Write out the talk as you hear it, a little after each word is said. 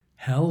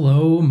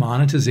Hello,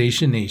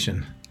 Monetization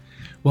Nation.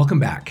 Welcome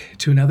back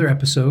to another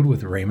episode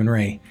with Raymond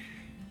Ray.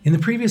 In the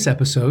previous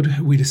episode,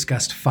 we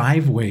discussed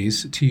 5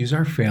 ways to use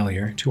our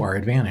failure to our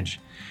advantage.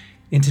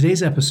 In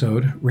today's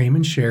episode,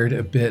 Raymond shared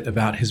a bit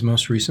about his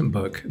most recent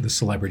book, The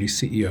Celebrity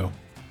CEO.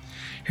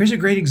 Here's a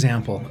great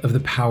example of the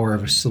power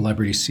of a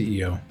celebrity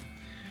CEO.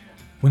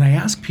 When I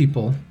ask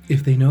people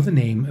if they know the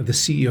name of the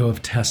CEO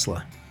of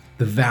Tesla,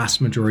 the vast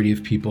majority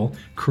of people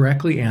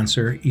correctly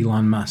answer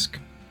Elon Musk.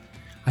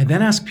 I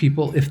then ask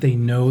people if they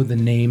know the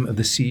name of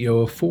the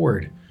CEO of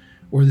Ford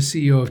or the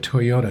CEO of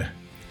Toyota.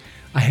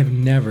 I have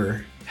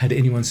never had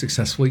anyone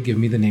successfully give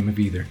me the name of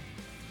either.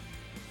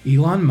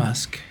 Elon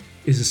Musk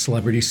is a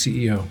celebrity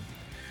CEO.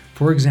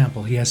 For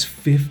example, he has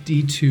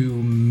 52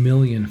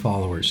 million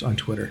followers on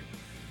Twitter.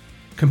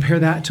 Compare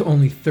that to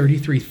only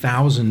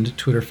 33,000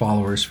 Twitter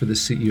followers for the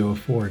CEO of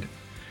Ford.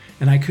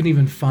 And I couldn't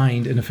even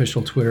find an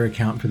official Twitter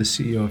account for the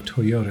CEO of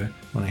Toyota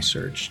when I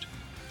searched.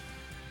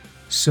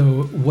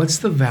 So what's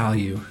the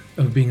value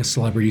of being a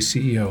celebrity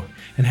CEO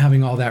and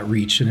having all that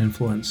reach and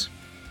influence?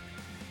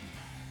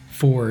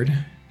 Ford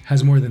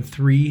has more than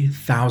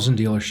 3,000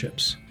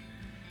 dealerships.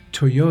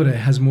 Toyota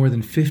has more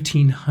than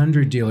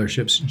 1,500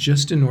 dealerships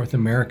just in North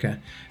America,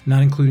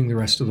 not including the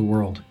rest of the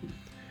world.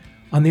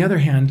 On the other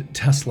hand,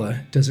 Tesla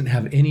doesn't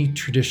have any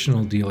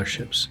traditional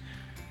dealerships.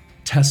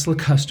 Tesla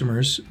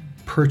customers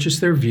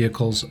purchase their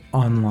vehicles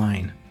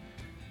online.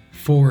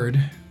 Ford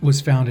was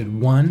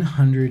founded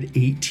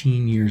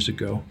 118 years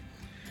ago.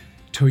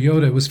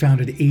 Toyota was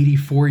founded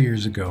 84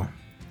 years ago.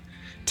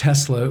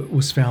 Tesla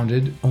was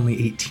founded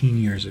only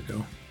 18 years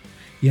ago.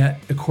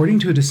 Yet, according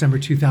to a December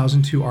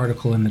 2002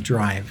 article in The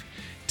Drive,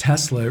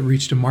 Tesla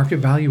reached a market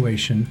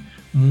valuation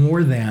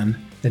more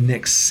than the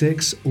next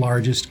 6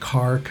 largest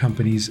car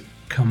companies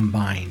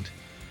combined.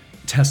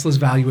 Tesla's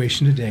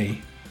valuation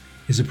today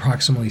is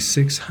approximately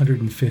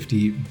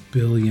 $650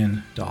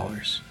 billion.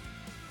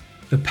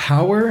 The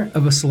power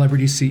of a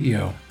celebrity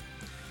CEO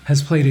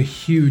has played a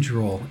huge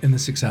role in the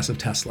success of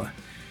Tesla.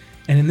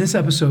 And in this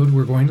episode,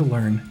 we're going to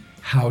learn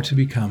how to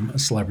become a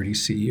celebrity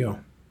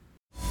CEO.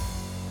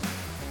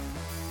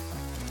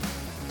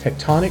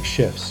 Tectonic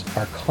shifts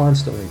are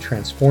constantly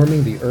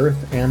transforming the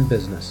earth and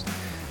business,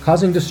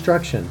 causing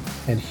destruction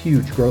and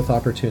huge growth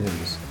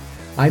opportunities.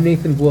 I'm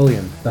Nathan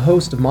William, the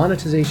host of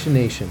Monetization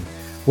Nation,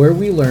 where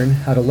we learn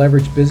how to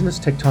leverage business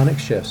tectonic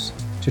shifts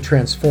to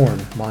transform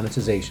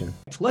monetization.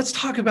 Let's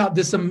talk about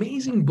this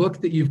amazing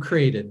book that you've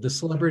created, The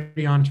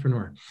Celebrity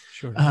Entrepreneur.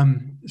 Sure.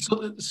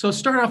 So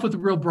start off with a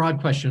real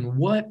broad question.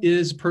 What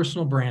is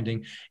personal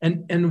branding?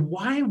 And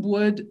why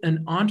would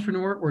an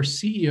entrepreneur or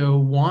CEO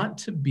want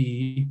to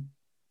be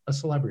a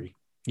celebrity?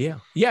 Yeah,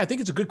 I think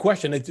it's a good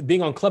question. It's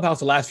being on Clubhouse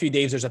the last few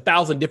days, there's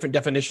 1,000 different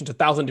definitions,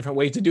 1,000 different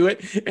ways to do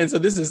it. And so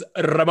this is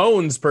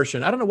Ramon's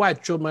person. I don't know why I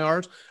showed my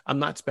R's. I'm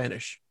not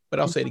Spanish, but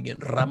I'll say it again,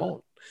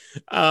 Ramon.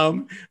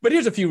 But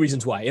here's a few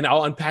reasons why, and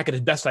I'll unpack it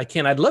as best I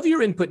can. I'd love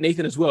your input,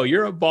 Nathan, as well.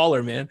 You're a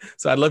baller, man.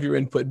 So I'd love your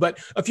input. But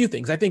a few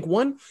things. I think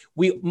one,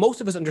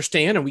 most of us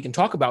understand, and we can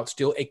talk about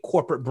still, a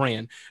corporate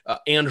brand,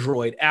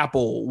 Android,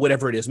 Apple,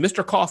 whatever it is.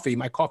 Mr. Coffee,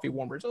 my coffee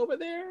warmer is over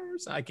there.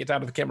 So I get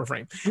out of the camera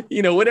frame.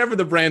 Whatever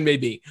the brand may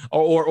be,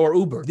 or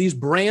Uber. These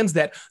brands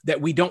that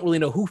we don't really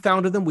know who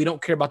founded them. We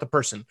don't care about the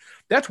person.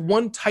 That's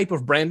one type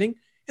of branding,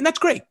 and that's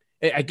great.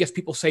 I guess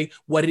people say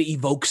what it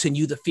evokes in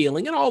you, the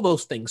feeling, and all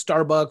those things.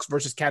 Starbucks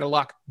versus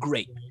Cadillac,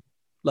 great,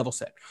 level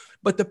set.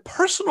 But the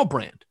personal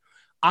brand,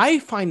 I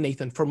find,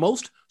 Nathan, for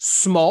most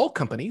small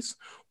companies,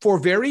 for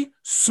very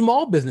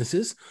small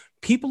businesses,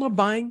 people are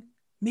buying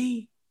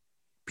me.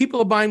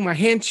 People are buying my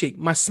handshake,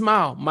 my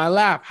smile, my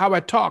laugh, how I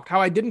talked,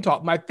 how I didn't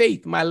talk, my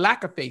faith, my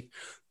lack of faith.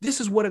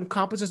 This is what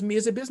encompasses me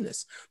as a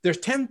business. There's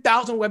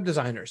 10,000 web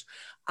designers.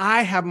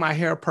 I have my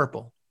hair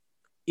purple.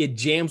 It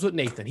jams with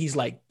Nathan. He's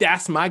like,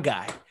 that's my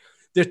guy.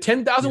 There's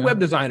 10,000 web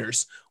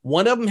designers.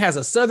 One of them has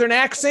a Southern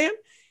accent,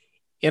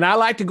 and I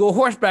like to go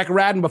horseback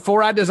riding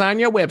before I design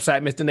your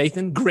website, Mr.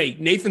 Nathan.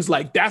 Great. Nathan's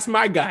like, that's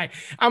my guy.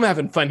 I'm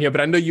having fun here,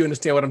 but I know you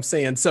understand what I'm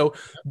saying. So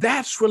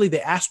that's really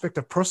the aspect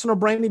of personal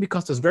branding,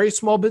 because as very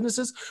small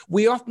businesses,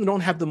 we often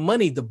don't have the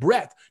money, the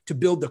breadth to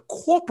build the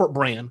corporate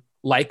brand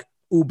like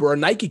Uber or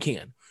Nike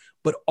can.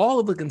 But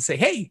all of them can say,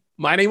 hey,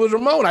 my name is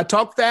Ramon. I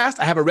talk fast.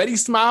 I have a ready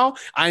smile.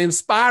 I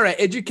inspire. I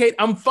educate.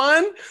 I'm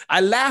fun.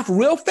 I laugh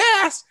real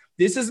fast.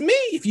 This is me.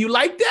 If you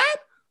like that,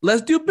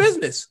 let's do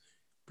business.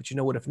 But you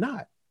know what? If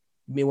not,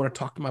 you may want to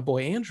talk to my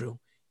boy, Andrew.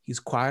 He's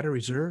quieter,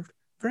 reserved,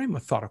 very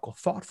methodical,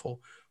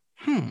 thoughtful.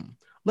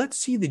 Let's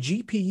see the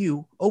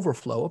GPU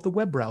overflow of the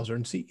web browser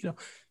and see,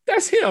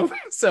 that's him.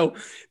 So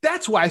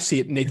that's why I see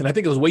it, Nathan. I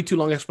think it was a way too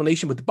long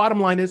explanation, but the bottom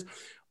line is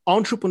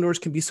entrepreneurs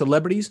can be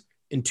celebrities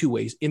in 2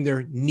 ways. In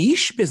their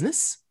niche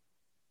business,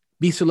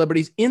 be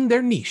celebrities in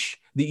their niche.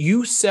 That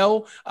you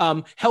sell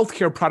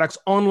healthcare products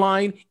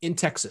online in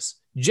Texas.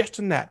 Just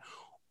in that,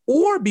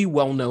 or be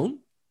well-known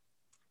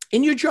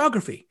in your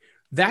geography.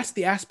 That's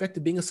the aspect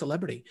of being a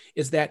celebrity,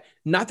 is that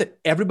not that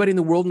everybody in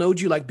the world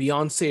knows you like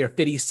Beyonce or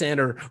 50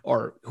 Cent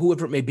or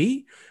whoever it may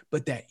be,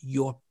 but that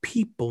your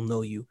people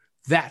know you.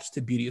 That's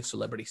the beauty of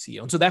celebrity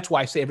CEO. And so that's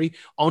why I say every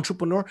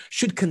entrepreneur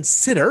should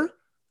consider,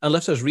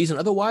 unless there's reason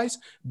otherwise,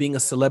 being a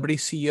celebrity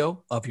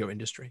CEO of your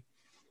industry.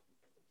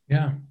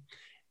 Yeah.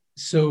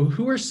 So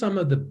who are some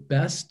of the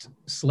best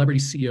celebrity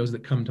CEOs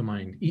that come to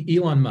mind?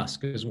 Elon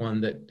Musk is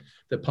one that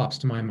pops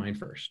to my mind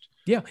first.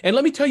 Yeah. And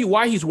let me tell you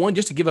why he's one,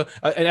 just to give an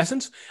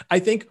essence. I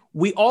think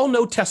we all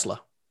know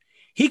Tesla.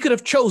 He could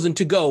have chosen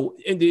to go,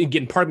 and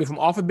again, pardon me from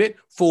off a bit,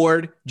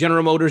 Ford,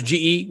 General Motors,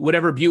 GE,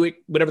 whatever,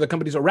 Buick, whatever the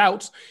companies are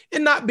routes,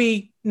 and not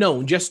be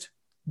known, just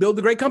build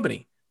a great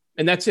company.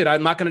 And that's it.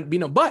 I'm not going to be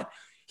known. But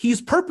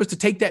he's purposed to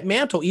take that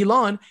mantle,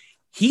 Elon.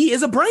 He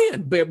is a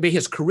brand by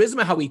his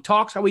charisma, how he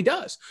talks, how he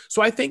does.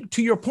 So I think,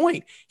 to your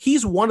point,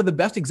 he's one of the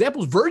best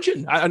examples.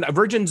 Virgin's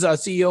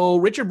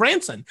CEO, Richard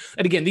Branson.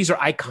 And again, these are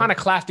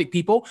iconoclastic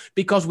people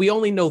because we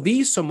only know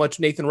these so much,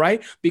 Nathan,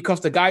 right?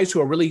 Because the guys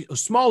who are really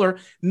smaller,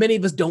 many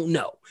of us don't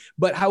know.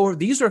 But however,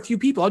 these are a few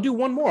people. I'll do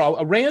one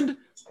more. Rand,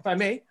 if I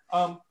may.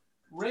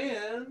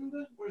 Rand,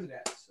 where's it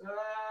at?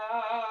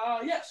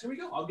 Yes, here we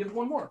go. I'll give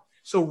one more.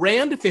 So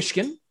Rand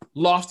Fishkin,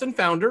 Lawson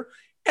founder.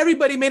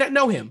 Everybody may not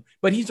know him,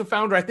 but he's a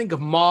founder, I think,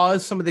 of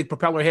Moz. Some of the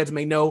propeller heads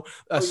may know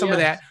some of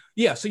that.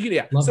 Yeah. So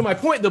So my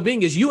point, though,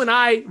 being is you and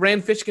I,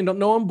 Rand Fishkin, don't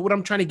know him, but what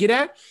I'm trying to get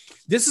at,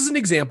 this is an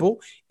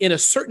example in a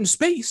certain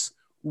space.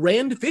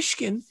 Rand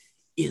Fishkin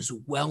is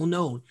well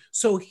known.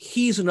 So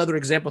he's another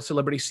example of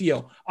celebrity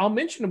CEO. I'll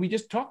mention, we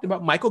just talked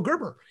about Michael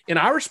Gerber. In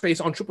our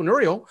space,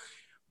 entrepreneurial,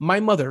 my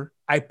mother,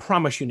 I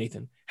promise you,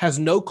 Nathan, has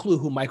no clue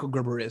who Michael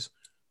Gerber is.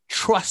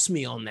 Trust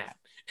me on that.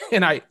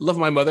 And I love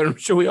my mother. I'm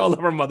sure we all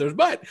love our mothers.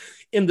 But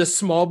in the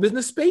small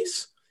business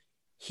space,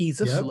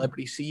 he's a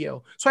celebrity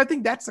CEO. So I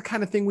think that's the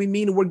kind of thing we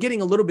mean. We're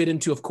getting a little bit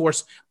into, of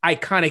course,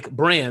 iconic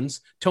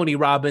brands. Tony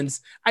Robbins,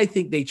 I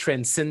think they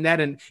transcend that.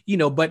 And,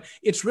 but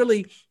it's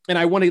really, and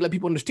I want to let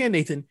people understand,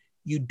 Nathan,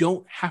 you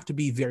don't have to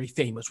be very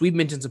famous. We've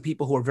mentioned some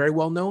people who are very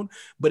well known,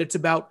 but it's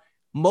about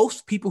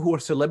most people who are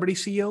celebrity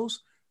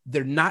CEOs.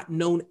 They're not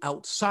known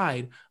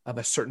outside of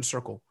a certain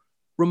circle.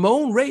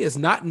 Ramon Ray is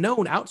not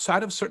known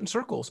outside of certain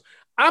circles.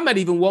 I'm not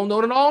even well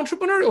known in all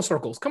entrepreneurial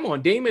circles. Come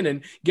on, Damon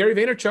and Gary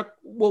Vaynerchuk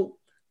will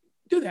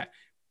do that.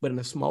 But in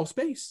a small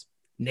space,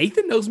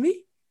 Nathan knows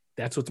me.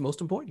 That's what's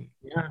most important.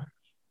 Yeah,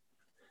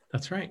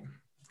 that's right.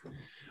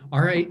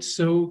 All right.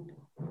 So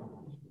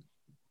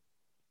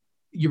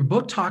your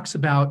book talks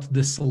about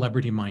the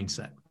celebrity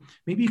mindset.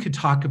 Maybe you could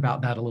talk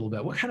about that a little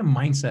bit. What kind of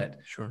mindset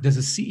does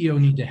a CEO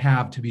need to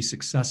have to be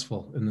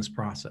successful in this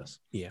process?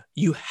 Yeah.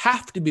 You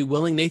have to be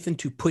willing, Nathan,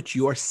 to put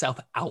yourself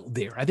out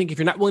there. I think if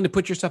you're not willing to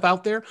put yourself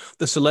out there,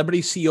 the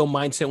celebrity CEO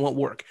mindset won't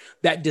work.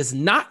 That does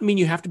not mean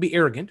you have to be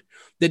arrogant.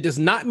 That does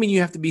not mean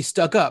you have to be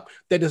stuck up.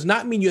 That does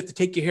not mean you have to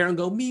take your hair and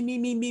go, me, me,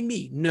 me, me,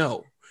 me.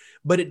 No.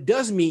 But it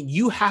does mean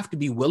you have to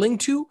be willing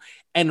to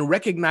and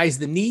recognize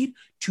the need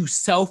to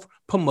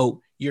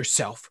self-promote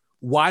yourself.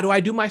 Why do I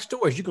do my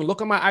stories? You can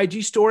look at my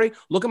IG story,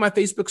 look at my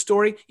Facebook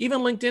story, even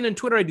LinkedIn and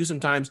Twitter I do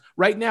sometimes.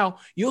 Right now,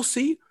 you'll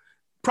see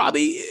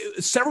probably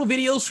several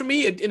videos from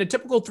me in a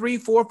typical 3,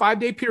 4, 5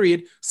 day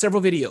period,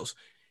 several videos.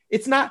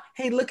 It's not,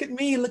 hey, look at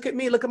me, look at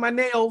my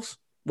nails,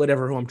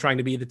 whatever who I'm trying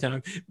to be at the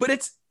time. But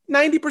it's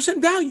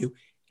 90% value,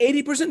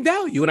 80%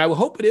 value. And I will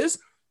hope it is.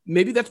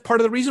 Maybe that's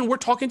part of the reason we're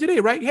talking today,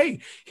 right?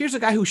 Hey, here's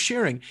a guy who's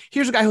sharing.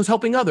 Here's a guy who's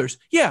helping others.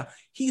 Yeah,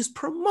 he's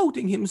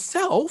promoting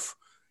himself.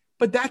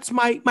 But that's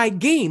my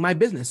game, my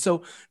business.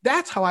 So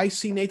that's how I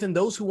see, Nathan,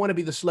 those who want to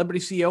be the celebrity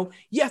CEO.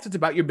 Yes, it's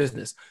about your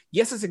business.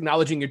 Yes, it's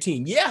acknowledging your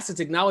team. Yes, it's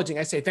acknowledging,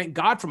 I say, thank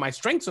God for my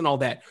strengths and all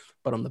that.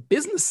 But on the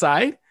business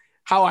side,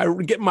 how I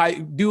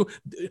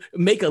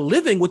make a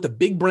living with the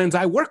big brands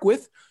I work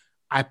with,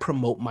 I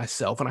promote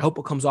myself. And I hope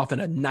it comes off in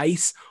a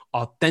nice,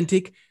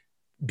 authentic,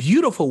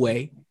 beautiful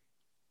way.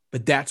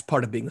 But that's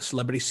part of being a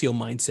celebrity CEO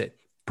mindset.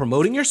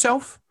 Promoting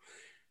yourself,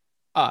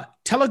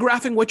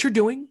 telegraphing what you're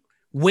doing.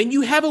 When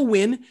you have a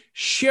win,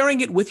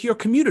 sharing it with your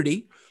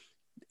community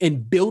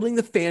and building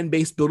the fan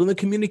base, building the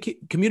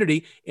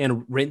community,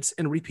 and rinse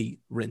and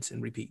repeat.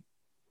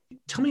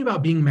 Tell me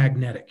about being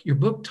magnetic. Your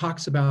book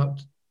talks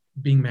about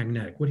being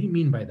magnetic. What do you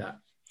mean by that?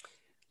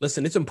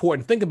 Listen, it's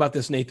important. Think about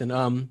this, Nathan.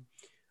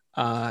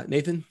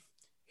 Nathan,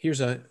 here's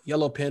a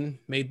yellow pen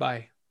made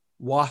by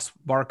WASP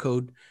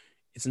Barcode.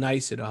 It's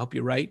nice. It'll help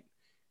you write.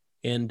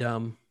 And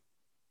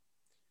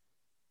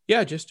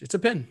it's a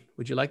pen.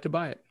 Would you like to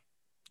buy it?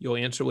 You'll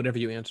answer whatever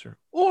you answer.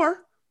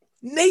 Or,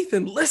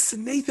 Nathan,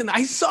 listen, Nathan,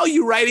 I saw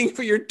you writing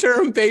for your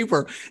term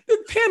paper. The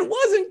pen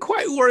wasn't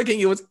quite working.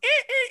 It was,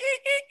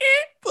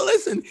 But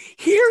listen,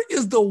 here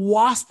is the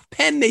WASP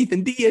pen,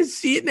 Nathan. Do you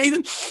see it,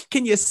 Nathan?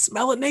 Can you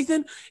smell it,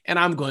 Nathan? And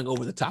I'm going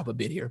over the top a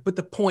bit here. But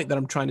the point that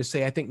I'm trying to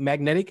say, I think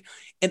magnetic,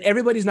 and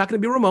everybody's not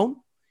going to be Ramon.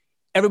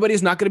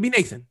 Everybody's not going to be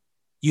Nathan.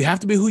 You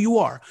have to be who you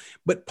are.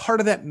 But part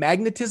of that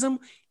magnetism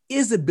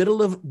is a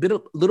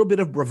little bit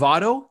of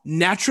bravado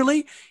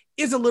naturally,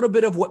 is a little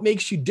bit of what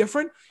makes you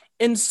different.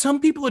 And some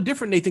people are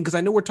different, Nathan, because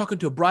I know we're talking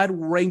to a broad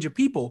range of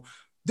people.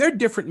 They're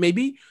different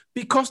maybe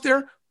because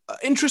they're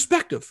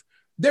introspective.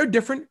 They're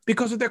different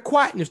because of their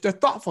quietness, their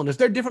thoughtfulness.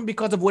 They're different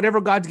because of whatever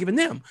God's given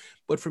them.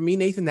 But for me,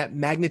 Nathan, that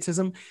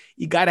magnetism,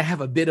 you got to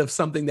have a bit of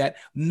something that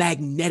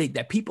magnetic,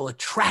 that people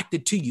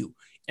attracted to you.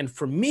 And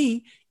for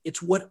me,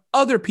 it's what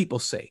other people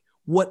say.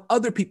 What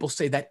other people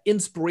say, that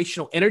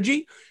inspirational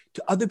energy.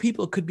 To other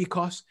people, it could be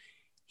because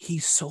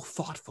he's so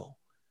thoughtful.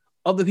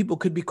 Other people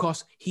could be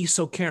because he's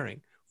so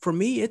caring. For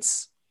me,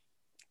 it's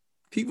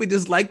people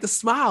just like the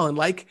smile and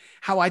like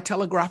how I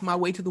telegraph my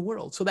way to the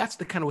world. So that's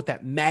the kind of what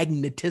that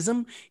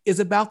magnetism is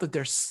about, that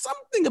there's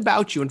something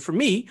about you. And for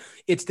me,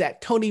 it's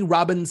that Tony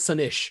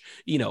Robinson-ish,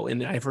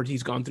 and I've heard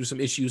he's gone through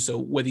some issues. So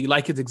whether you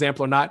like his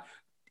example or not,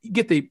 you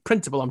get the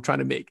principle I'm trying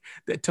to make,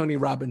 that Tony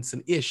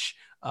Robinson-ish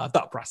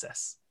thought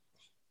process.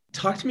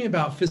 Talk to me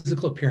about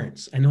physical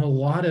appearance. I know a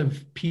lot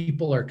of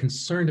people are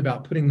concerned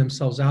about putting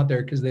themselves out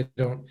there because they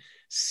don't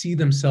see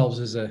themselves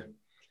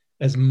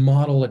as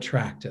model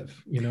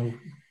attractive,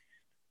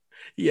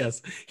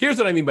 Yes. Here's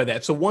what I mean by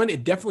that. So one,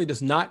 it definitely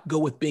does not go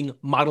with being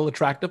model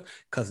attractive,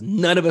 because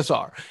none of us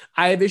are.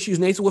 I have issues,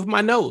 Nathan, with my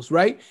nose,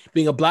 right?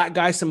 Being a Black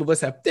guy, some of us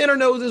have thinner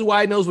noses,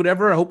 wide nose,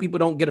 whatever. I hope people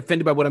don't get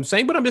offended by what I'm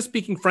saying, but I'm just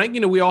speaking frank.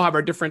 We all have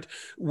our different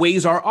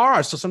ways are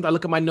ours. So sometimes I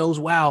look at my nose,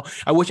 wow,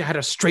 I wish I had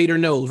a straighter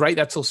nose, right?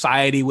 That's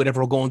society,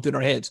 whatever, we're going through in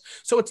our heads.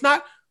 So it's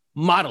not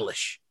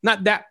modelish,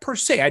 not that per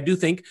se. I do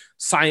think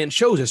science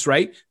shows us,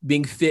 right?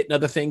 Being fit and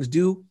other things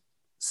do,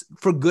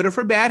 for good or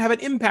for bad, have an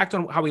impact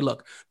on how we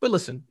look. But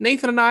listen,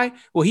 Nathan and I,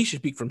 well, he should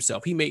speak for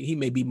himself. He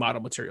may be model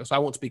material, so I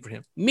won't speak for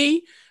him.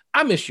 Me,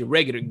 I'm just your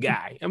regular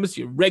guy. I'm just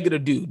your regular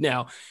dude.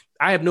 Now,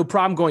 I have no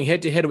problem going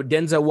head to head with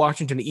Denzel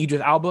Washington and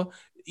Idris Elba.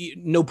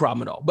 No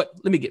problem at all. But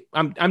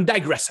I'm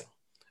digressing.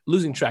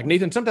 Losing track.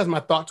 Nathan, sometimes my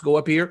thoughts go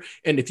up here,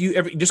 and if you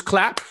ever just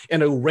clap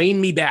and it'll rein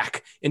me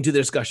back into the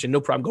discussion, no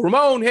problem. Go,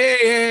 Ramon,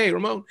 hey,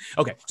 Ramon.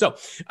 Okay, so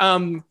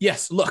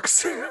yes,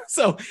 looks.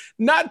 So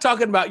not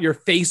talking about your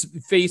face,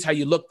 how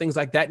you look, things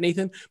like that,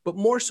 Nathan, but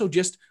more so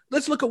just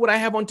let's look at what I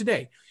have on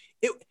today.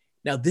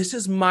 Now, this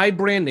is my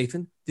brand,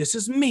 Nathan. This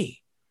is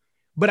me.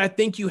 But I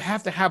think you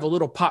have to have a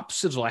little pop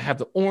sizzle. I have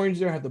the orange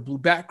there, I have the blue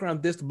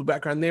background, the blue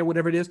background there,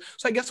 whatever it is.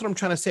 So I guess what I'm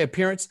trying to say,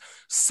 appearance,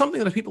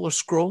 something that people are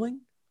scrolling,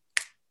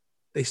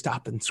 they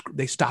stop and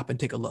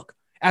take a look.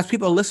 As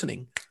people are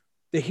listening,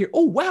 they hear,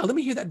 oh, wow, let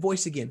me hear that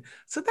voice again.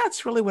 So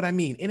that's really what I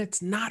mean. And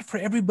it's not for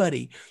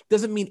everybody.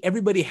 Doesn't mean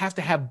everybody has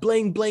to have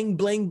bling, bling,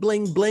 bling,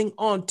 bling, bling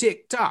on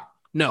TikTok.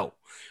 No.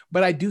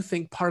 But I do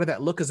think part of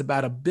that look is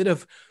about a bit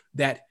of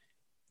that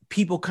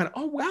people kind of,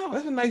 oh, wow,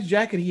 that's a nice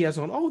jacket he has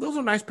on. Oh, those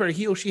are a nice pair of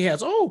heels she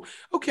has. Oh,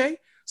 okay.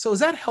 So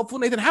is that helpful,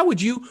 Nathan? How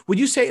would you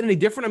say it any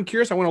different? I'm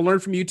curious. I want to learn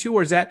from you too.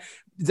 Or is that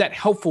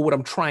helpful, what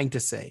I'm trying to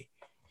say?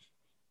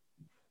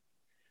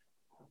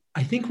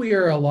 I think we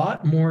are a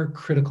lot more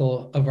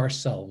critical of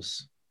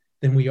ourselves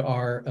than we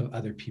are of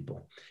other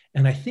people.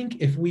 And I think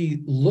if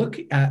we look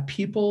at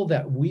people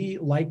that we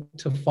like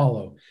to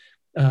follow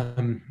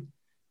and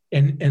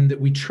that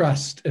we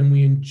trust and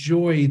we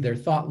enjoy their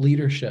thought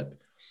leadership,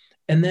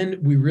 and then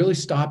we really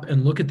stop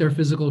and look at their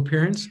physical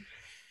appearance,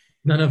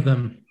 none of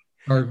them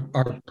are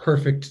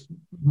perfect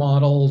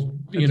models,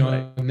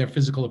 right, in their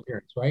physical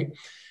appearance, right?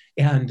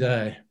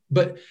 And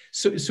but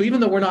so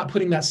even though we're not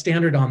putting that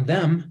standard on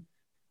them,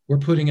 we're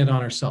putting it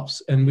on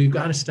ourselves, and we've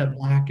got to step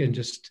back and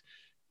just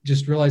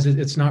realize that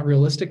it's not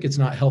realistic, it's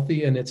not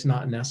healthy, and it's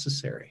not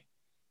necessary.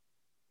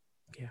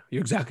 Yeah,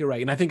 you're exactly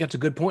right. And I think that's a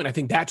good point. I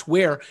think that's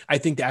where I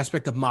think the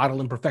aspect of model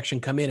and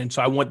perfection come in. And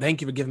so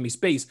thank you for giving me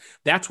space.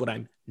 That's what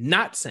I'm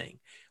not saying.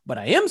 But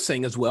I am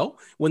saying as well,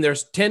 when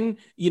there's 10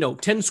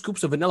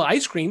 scoops of vanilla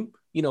ice cream,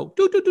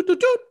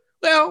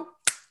 well,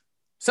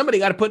 somebody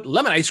got to put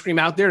lemon ice cream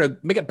out there to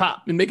make it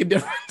pop and make a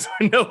difference,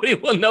 or nobody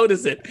will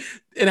notice it.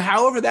 And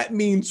however that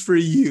means for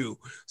you.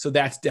 So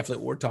that's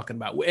definitely what we're talking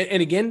about.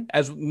 And again,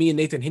 as me and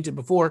Nathan hinted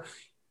before,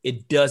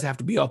 it does have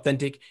to be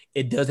authentic.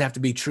 It does have to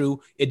be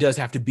true. It does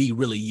have to be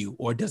really you,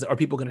 or are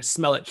people going to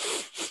smell it?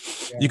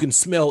 Yeah. You can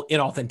smell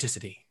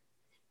inauthenticity.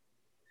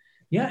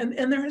 Yeah.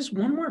 And there is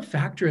one more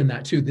factor in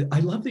that too. I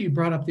love that you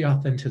brought up the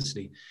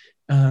authenticity.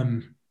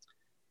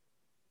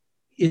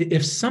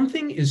 If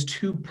something is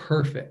too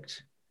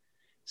perfect,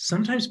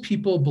 sometimes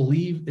people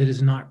believe it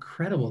is not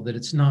credible, that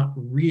it's not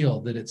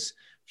real, that it's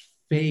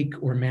fake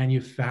or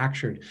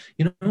manufactured.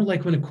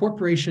 Like when a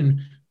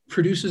corporation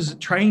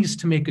tries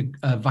to make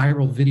a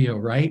viral video,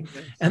 right?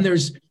 Yes. And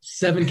there's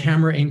 7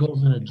 camera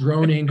angles and a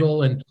drone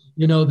angle, and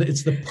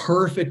it's the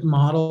perfect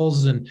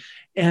models, and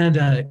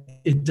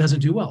it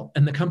doesn't do well.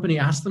 And the company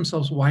asks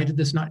themselves, why did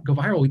this not go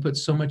viral? We put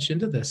so much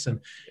into this, and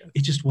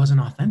it just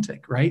wasn't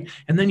authentic, right?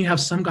 And then you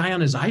have some guy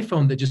on his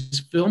iPhone that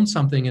just filmed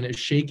something and it's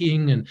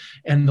shaking,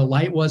 and the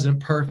light wasn't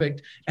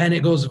perfect, and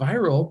it goes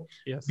viral.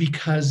 Yes.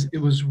 Because it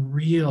was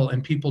real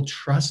and people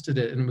trusted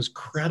it and it was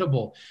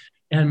credible.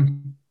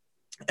 And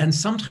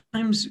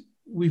sometimes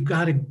we've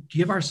got to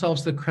give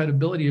ourselves the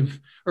credibility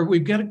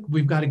we've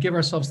got to give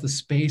ourselves the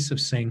space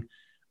of saying,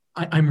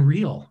 I'm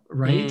real,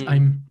 right?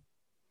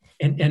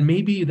 And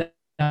maybe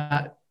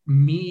that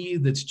me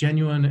that's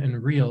genuine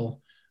and real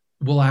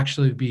will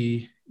actually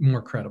be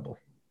more credible.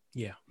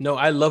 Yeah, no,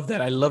 I love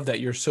that. I love that.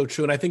 You're so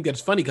true. And I think that's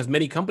funny because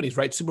many companies,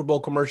 right? Super Bowl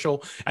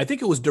commercial, I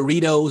think it was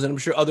Doritos, and I'm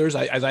sure others,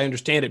 as I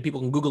understand it,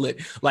 people can Google it.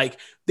 Like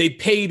they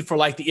paid for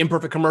like the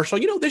imperfect commercial.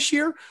 This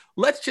year,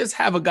 let's just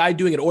have a guy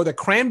doing it. Or the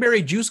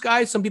cranberry juice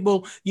guy. Some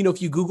people,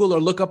 if you Google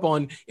or look up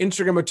on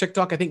Instagram or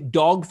TikTok, I think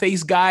dog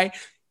face guy.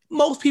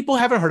 Most people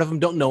haven't heard of him,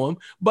 don't know him,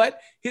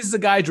 but here's a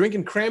guy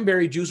drinking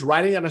cranberry juice,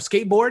 riding on a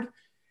skateboard.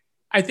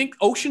 I think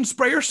Ocean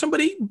Spray or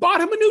somebody bought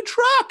him a new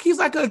truck. He's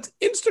like an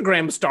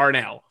Instagram star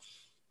now.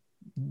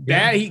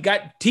 Bad. He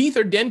got teeth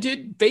or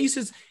dented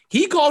faces.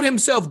 He called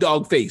himself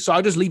dog face. So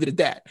I'll just leave it at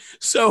that.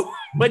 So,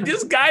 but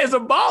this guy is a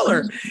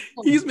baller.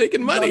 He's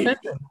making money.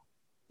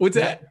 What's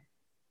that?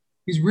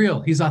 He's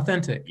real. He's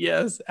authentic.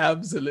 Yes,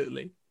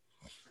 absolutely.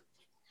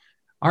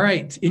 All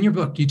right. In your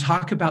book, you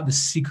talk about the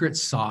secret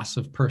sauce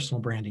of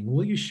personal branding.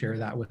 Will you share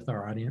that with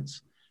our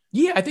audience?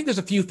 Yeah, I think there's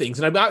a few things,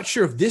 and I'm not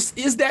sure if this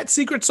is that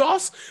secret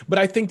sauce, but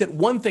I think that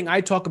one thing I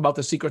talk about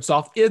the secret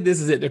sauce is this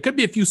is it. There could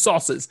be a few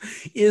sauces,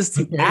 is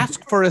to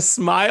ask for a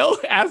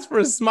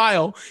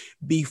smile,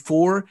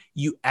 before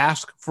you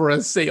ask for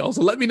a sale.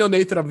 So let me know,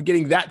 Nathan, I'm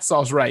getting that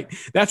sauce right.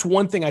 That's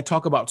one thing I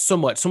talk about so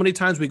much. So many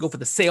times we go for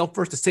the sale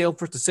first, the sale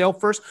first, the sale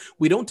first.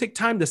 We don't take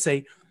time to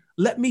say,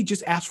 let me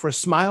just ask for a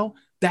smile.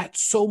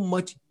 That's so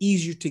much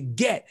easier to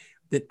get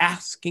than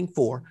asking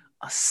for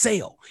a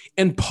sale.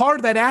 And part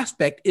of that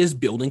aspect is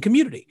building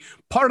community.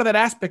 Part of that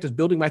aspect is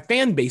building my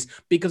fan base,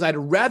 because I'd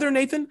rather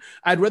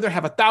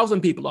have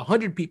 1,000 people,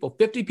 100 people,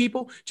 50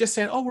 people just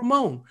saying, oh,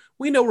 Ramon,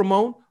 we know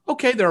Ramon.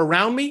 Okay, they're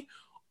around me.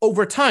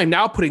 Over time,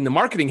 now putting the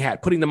marketing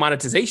hat, putting the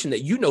monetization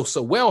that you know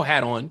so well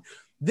hat on,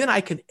 then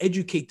I can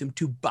educate them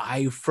to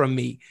buy from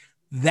me.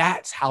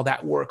 That's how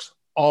that works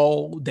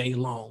all day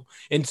long.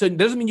 And so it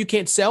doesn't mean you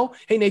can't sell.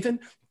 Hey,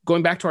 Nathan,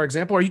 going back to our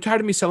example, are you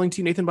tired of me selling to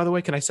you, Nathan, by the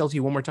way? Can I sell to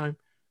you one more time?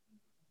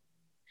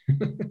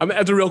 I mean,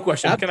 that's a real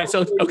question. Can I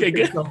sell? Okay,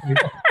 good.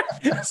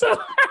 So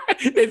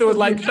Nathan was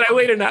like, can I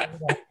wait or not?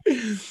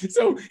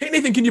 So, hey,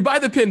 Nathan, can you buy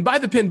the pin? Buy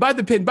the pin, buy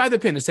the pin, buy the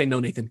pin. And say, no,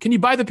 Nathan. Can you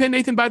buy the pin,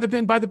 Nathan? Buy the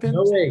pin, buy the pin.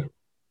 No way.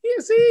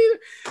 Yeah, see?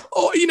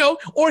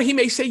 Or he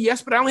may say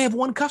yes, but I only have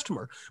one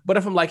customer. But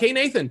if I'm like, hey,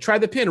 Nathan, try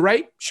the pin,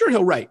 right? Sure,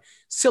 he'll write.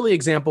 Silly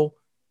example.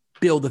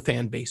 Build the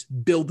fan base,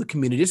 build the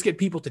community. Just get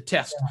people to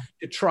test,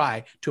 to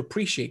try, to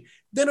appreciate.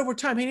 Then over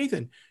time, hey,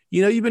 Nathan,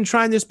 you've been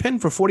trying this pen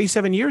for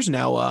 47 years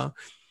now.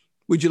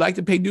 Would you like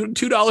to pay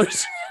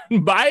 $2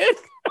 and buy it?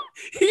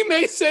 He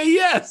may say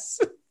yes.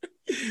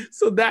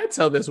 So that's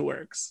how this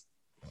works.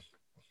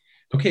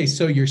 Okay,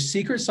 so your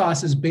secret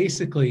sauce is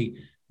basically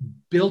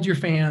build your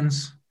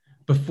fans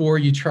before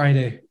you try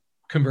to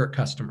convert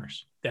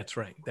customers. That's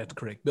right. That's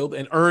correct. Build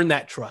and earn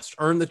that trust.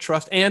 Earn the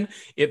trust. And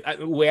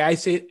the way I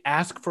say it,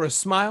 ask for a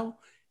smile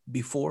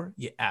before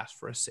you ask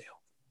for a sale.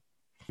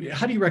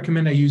 How do you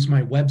recommend I use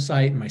my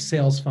website and my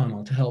sales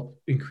funnel to help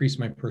increase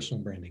my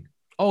personal branding?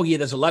 Oh, yeah,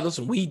 there's a lot.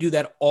 Listen, we do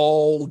that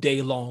all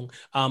day long.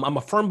 I'm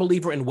a firm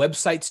believer in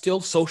websites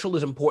still. Social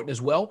is important as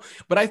well.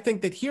 But I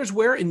think that here's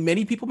where, and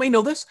many people may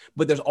know this,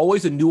 but there's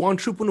always a new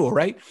entrepreneur,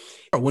 right?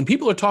 When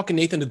people are talking,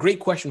 Nathan, the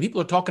great question,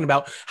 people are talking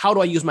about how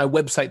do I use my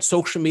website,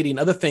 social media, and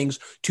other things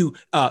to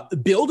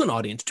build an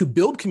audience, to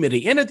build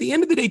community. And at the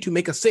end of the day, to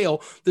make a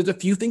sale, there's a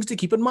few things to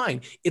keep in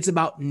mind. It's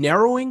about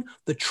narrowing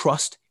the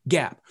trust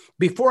gap.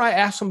 Before I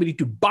ask somebody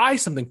to buy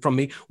something from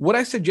me, what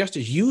I suggest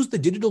is use the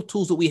digital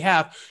tools that we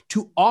have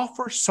to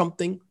offer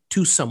something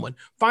to someone.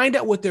 Find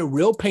out what their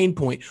real pain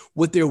point,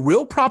 what their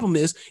real problem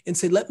is, and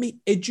say, let me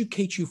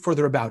educate you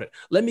further about it.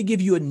 Let me give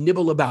you a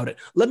nibble about it.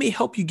 Let me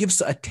help you give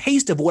a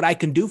taste of what I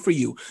can do for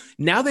you.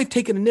 Now they've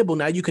taken a nibble.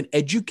 Now you can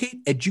educate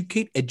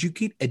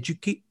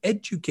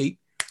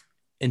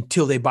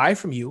until they buy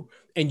from you.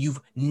 And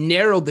you've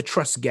narrowed the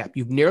trust gap.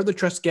 You've narrowed the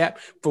trust gap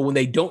for when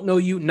they don't know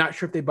you, not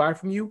sure if they buy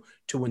from you,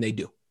 to when they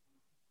do.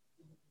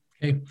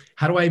 Okay.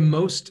 How do I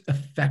most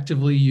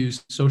effectively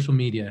use social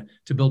media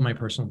to build my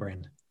personal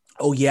brand?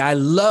 Oh, yeah. I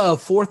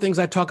love 4 things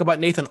I talk about,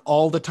 Nathan,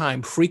 all the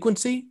time: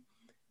 frequency,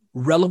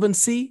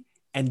 relevancy,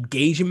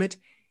 engagement,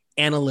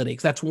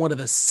 analytics. That's one of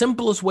the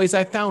simplest ways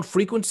I found.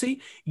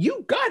 Frequency,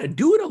 you got to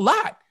do it a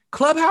lot.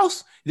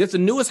 Clubhouse, that's the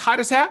newest,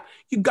 hottest app.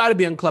 You got to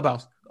be on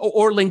Clubhouse.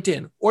 Or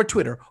LinkedIn, or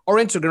Twitter, or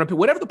Instagram,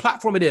 whatever the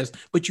platform it is,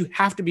 but you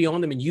have to be on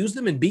them and use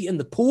them and be in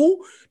the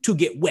pool to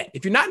get wet.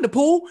 If you're not in the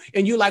pool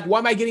and you're like, why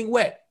am I getting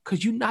wet?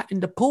 Because you're not in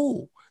the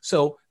pool.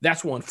 So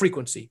that's 1,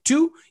 frequency.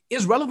 2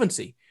 is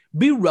relevancy.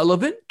 Be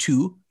relevant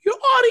to your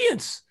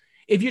audience.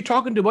 If you're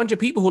talking to a bunch of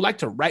people who like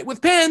to write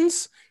with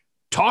pens,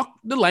 talk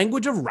the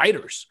language of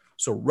writers.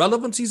 So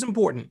relevancy is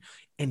important.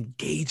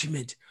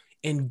 Engagement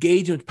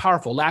is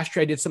powerful. Last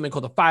year, I did something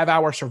called the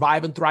 5-Hour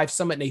Survive and Thrive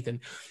Summit,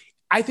 Nathan.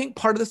 I think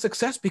part of the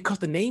success, because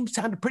the name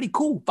sounded pretty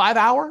cool,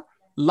 5-hour,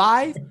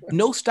 live,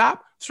 no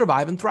stop,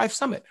 Survive and Thrive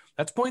Summit.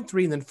 That's point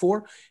 3. And then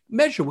 4,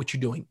 measure what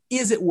you're doing.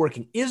 Is it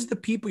working? Is the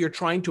people you're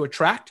trying to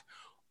attract,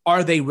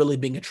 are they really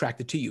being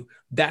attracted to you?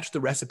 That's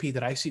the recipe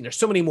that I've seen. There's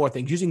so many more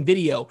things, using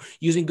video,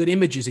 using good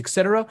images,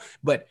 etc.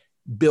 But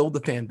build the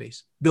fan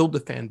base, build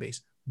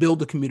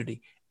the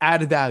community,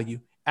 add value,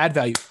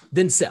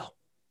 then sell.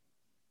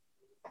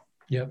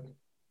 Yep.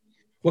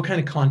 What kind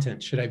of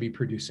content should I be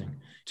producing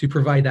to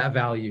provide that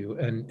value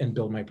and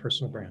build my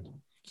personal brand?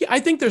 Yeah, I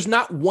think there's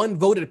not one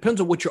vote. It depends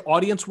on what your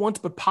audience wants,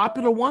 but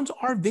popular ones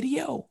are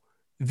video.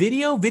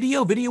 Video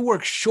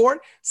works.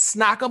 Short,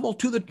 snackable,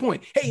 to the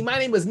point. Hey, my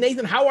name is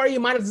Nathan. How are you?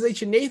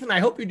 Monetization Nathan. I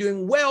hope you're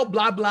doing well.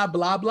 Blah, blah,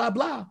 blah, blah,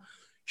 blah.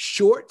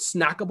 Short,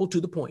 snackable, to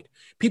the point.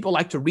 People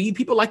like to read.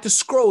 People like to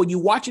scroll. You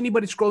watch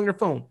anybody scrolling their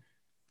phone.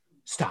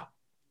 Stop.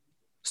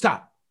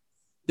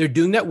 They're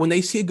doing that when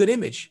they see a good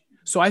image.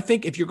 So I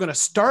think if you're going to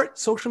start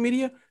social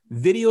media,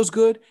 video's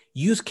good.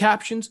 Use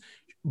captions.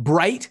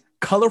 Bright,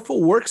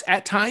 colorful works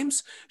at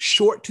times,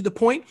 short, to the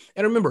point.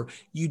 And remember,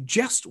 you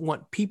just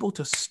want people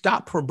to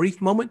stop for a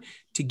brief moment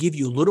to give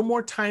you a little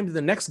more time to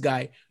the next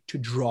guy to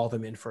draw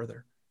them in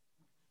further.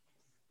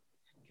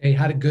 Okay,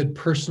 how do good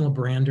personal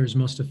branders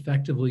most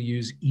effectively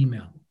use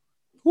email?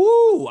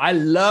 Ooh, I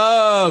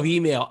love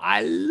email.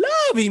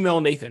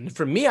 Nathan.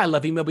 For me, I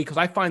love email because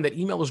I find that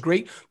email is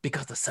great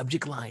because the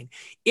subject line.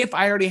 If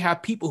I already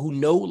have people who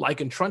know,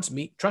 like, and trust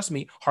me,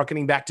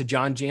 hearkening back to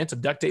John Jantz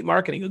of Duct Tape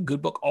Marketing, a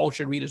good book all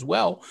should read as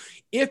well.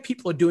 If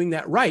people are doing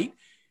that right,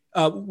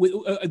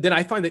 then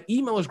I find that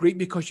email is great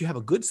because you have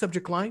a good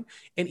subject line.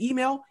 And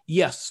email,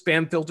 yes,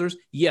 spam filters,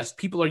 yes,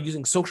 people are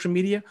using social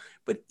media,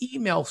 but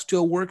email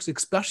still works,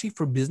 especially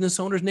for business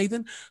owners,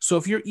 Nathan. So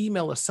if your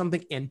email is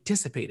something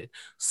anticipated,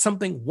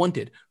 something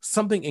wanted,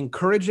 something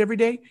encouraged every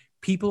day,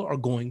 people are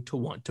going to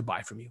want to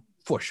buy from you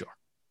for sure.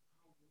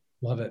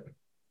 Love it.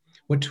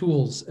 What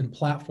tools and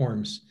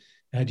platforms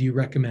do you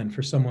recommend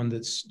for someone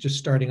that's just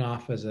starting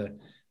off as a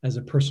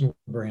personal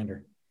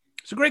brander?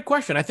 It's a great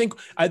question. I think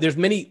there's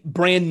many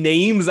brand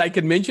names I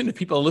could mention. If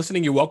people are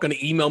listening, you're welcome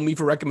to email me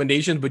for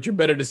recommendations, but you're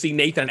better to see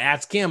Nathan and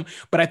ask him.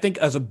 But I think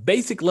as a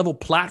basic level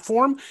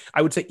platform,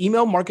 I would say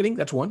email marketing.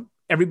 That's one.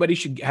 Everybody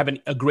should have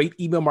a great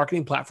email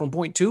marketing platform.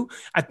 Point two,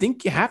 I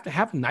think you have to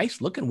have a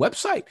nice looking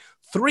website.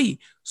 3,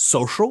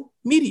 social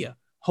media.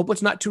 Hope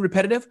it's not too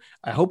repetitive.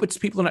 I hope it's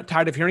people are not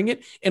tired of hearing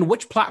it. And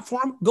which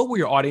platform? Go where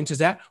your audience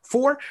is at.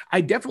 4,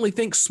 I definitely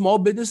think small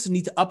businesses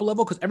need to up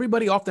level because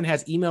everybody often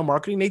has email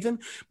marketing, Nathan,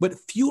 but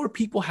fewer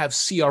people have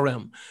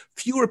CRM.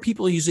 Fewer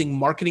people are using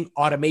marketing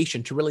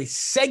automation to really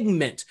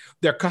segment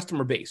their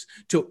customer base,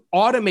 to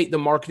automate the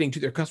marketing to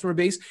their customer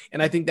base.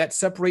 And I think that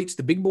separates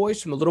the big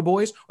boys from the little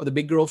boys or the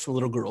big girls from the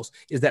little girls,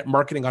 is that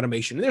marketing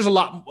automation. And there's a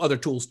lot of other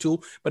tools too,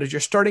 but as you're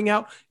starting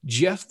out,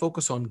 just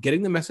focus on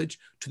getting the message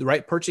to the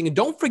right person. And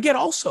don't forget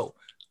also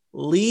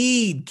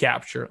lead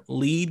capture.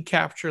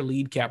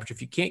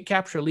 If you can't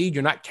capture a lead,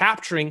 you're not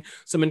capturing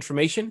some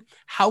information.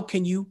 How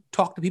can you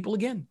talk to people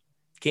again?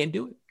 Can't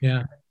do it.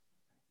 Yeah.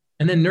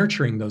 And then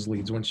nurturing those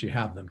leads once you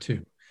have them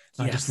too,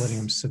 not just letting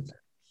them sit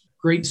there.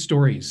 Great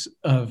stories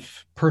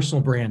of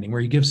personal branding where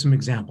you give some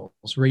examples.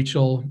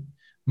 Rachel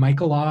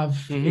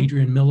Michaelov,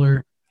 Adrian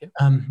Miller.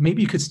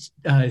 Maybe you could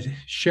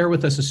share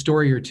with us a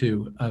story or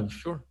two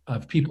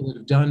of people that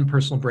have done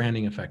personal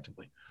branding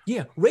effectively.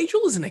 Yeah,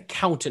 Rachel is an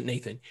accountant,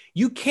 Nathan.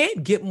 You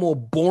can't get more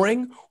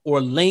boring or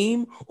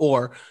lame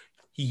or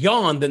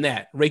yawn than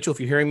that. Rachel, if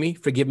you're hearing me,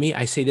 forgive me.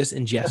 I say this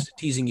in jest,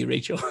 teasing you,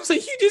 Rachel. So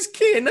you just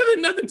can't,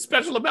 nothing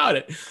special about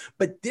it.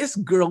 But this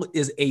girl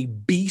is a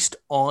beast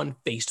on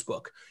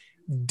Facebook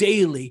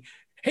daily.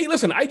 Hey,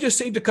 listen, I just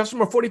saved a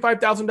customer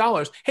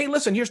 $45,000. Hey,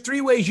 listen, here's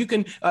 3 ways you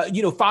can,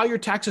 file your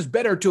taxes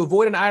better to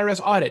avoid an IRS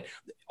audit.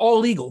 All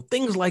legal,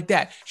 things like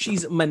that.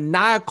 She's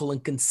maniacal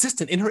and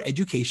consistent in her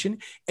education.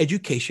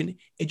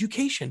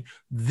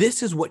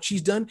 This is what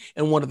she's done.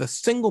 And one of the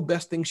single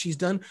best things she's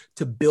done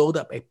to build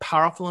up a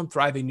powerful and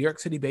thriving New York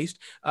City-based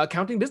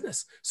accounting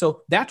business.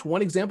 So that's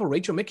one example.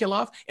 Rachel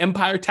Mikulov,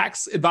 Empire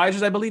Tax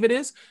Advisors, I believe it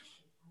is.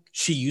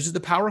 She uses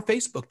the power of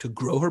Facebook to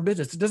grow her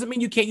business. It doesn't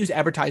mean you can't use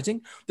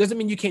advertising. Doesn't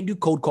mean you can't do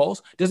cold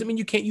calls. Doesn't mean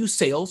you can't use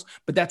sales.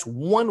 But that's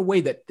one way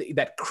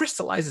that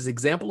crystallizes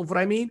example of what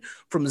I mean,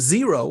 from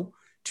zero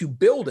to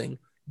building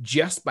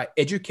just by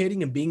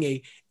educating and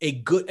being a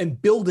good and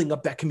building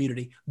up that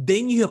community.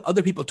 Then you have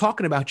other people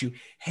talking about you.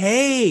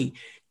 Hey,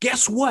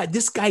 guess what?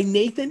 This guy,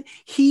 Nathan,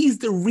 he's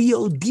the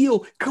real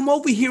deal. Come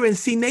over here and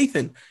see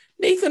Nathan.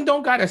 Nathan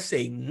don't got to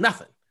say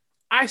nothing.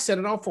 I said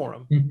it all for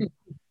him.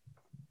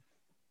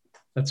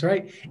 That's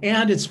right.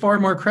 And it's far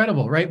more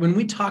credible, right? When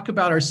we talk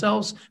about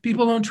ourselves,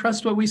 people don't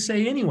trust what we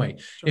say anyway.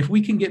 Sure. If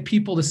we can get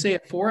people to say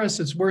it for us,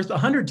 it's worth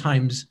 100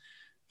 times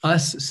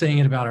us saying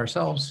it about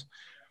ourselves.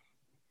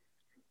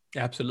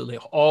 Absolutely.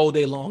 All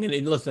day long.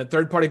 And listen, that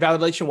third-party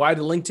validation, why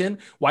does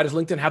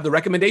LinkedIn have the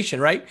recommendation,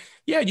 right?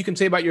 Yeah, you can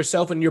say about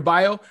yourself in your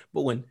bio,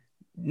 but when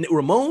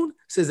Ramon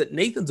says that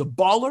Nathan's a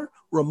baller,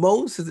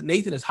 Ramon says that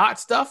Nathan is hot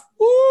stuff,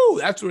 woo,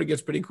 that's where it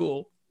gets pretty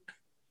cool.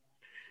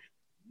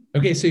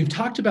 Okay, so you've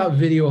talked about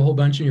video a whole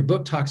bunch, and your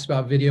book talks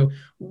about video.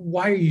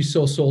 Why are you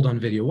so sold on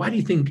video? Why do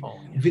you think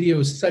video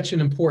is such an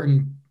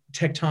important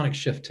tectonic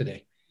shift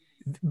today?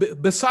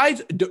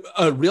 Besides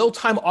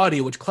real-time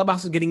audio, which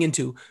Clubhouse is getting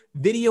into,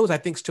 video is, I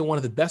think, still one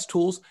of the best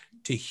tools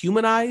to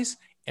humanize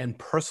and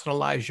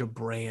personalize your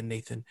brand,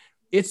 Nathan.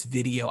 It's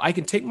video. I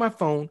can take my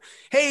phone.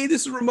 Hey,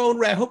 this is Ramon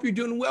Ray. I hope you're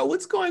doing well.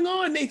 What's going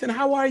on, Nathan?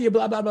 How are you?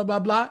 Blah, blah, blah, blah,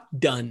 blah.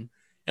 Done.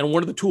 And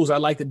one of the tools I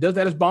like that does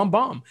that is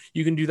BombBomb.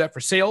 You can do that for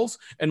sales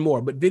and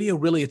more. But video,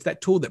 really, it's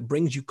that tool that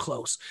brings you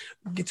close,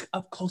 gets you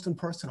up close and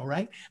personal,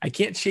 right? I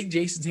can't shake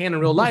Jason's hand in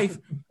real life,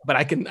 but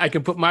I can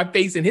put my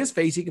face in his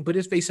face. He can put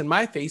his face in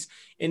my face,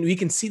 and we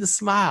can see the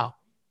smile.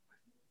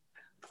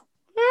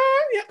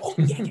 Yeah. Oh,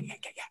 yeah.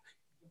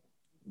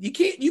 You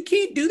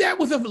can't do that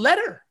with a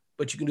letter,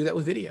 but you can do that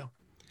with video.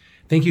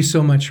 Thank you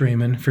so much,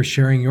 Raymond, for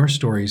sharing your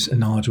stories and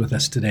knowledge with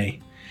us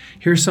today.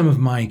 Here are some of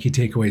my key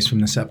takeaways from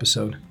this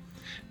episode.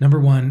 Number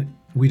one,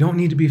 we don't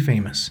need to be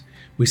famous.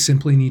 We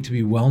simply need to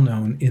be well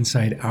known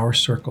inside our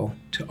circle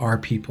to our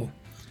people.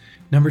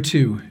 Number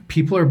two,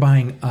 people are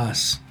buying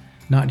us,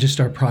 not just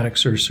our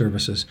products or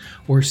services.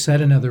 Or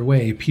said another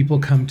way, people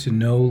come to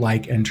know,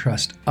 like, and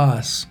trust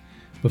us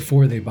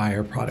before they buy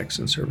our products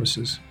and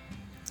services.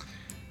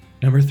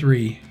 Number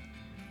three,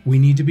 we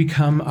need to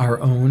become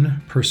our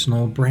own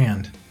personal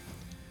brand.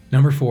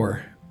 Number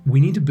four,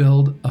 we need to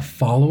build a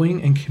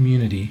following and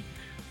community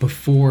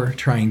before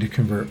trying to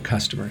convert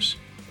customers.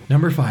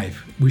 Number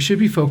five, we should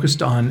be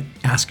focused on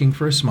asking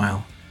for a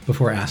smile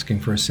before asking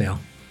for a sale.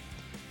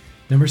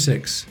 Number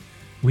six,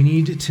 we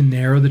need to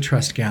narrow the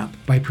trust gap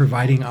by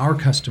providing our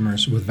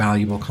customers with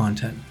valuable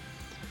content.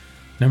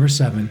 Number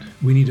seven,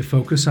 we need to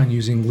focus on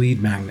using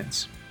lead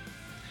magnets.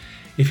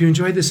 If you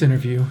enjoyed this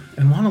interview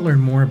and want to learn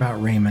more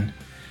about Raymond,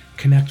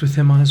 connect with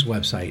him on his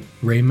website,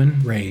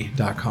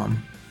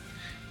 raymondray.com.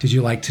 Did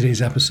you like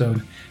today's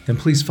episode? Then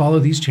please follow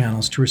these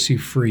channels to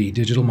receive free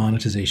digital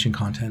monetization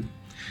content.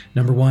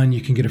 Number one,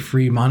 you can get a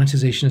free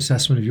monetization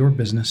assessment of your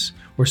business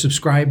or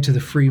subscribe to the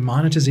free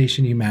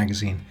Monetization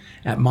e-magazine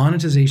at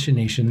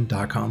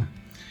monetizationnation.com.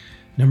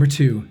 Number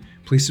two,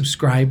 please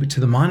subscribe to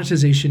the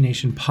Monetization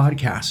Nation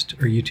podcast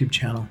or YouTube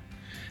channel.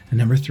 And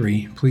number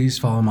three, please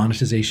follow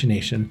Monetization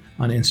Nation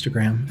on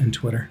Instagram and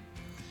Twitter.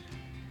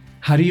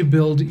 How do you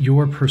build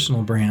your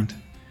personal brand?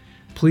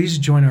 Please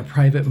join our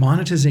private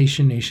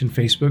Monetization Nation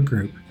Facebook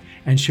group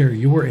and share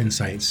your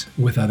insights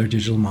with other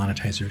digital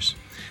monetizers.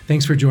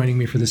 Thanks for joining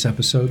me for this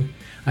episode.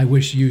 I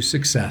wish you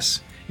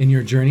success in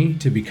your journey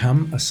to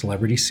become a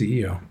celebrity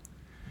CEO.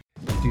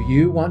 Do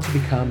you want to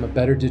become a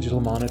better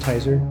digital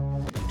monetizer?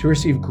 To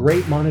receive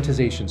great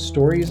monetization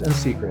stories and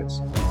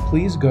secrets,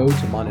 please go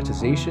to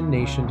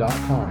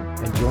monetizationnation.com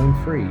and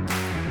join free.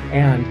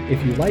 And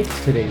if you liked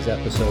today's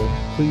episode,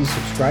 please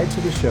subscribe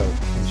to the show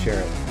and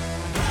share it.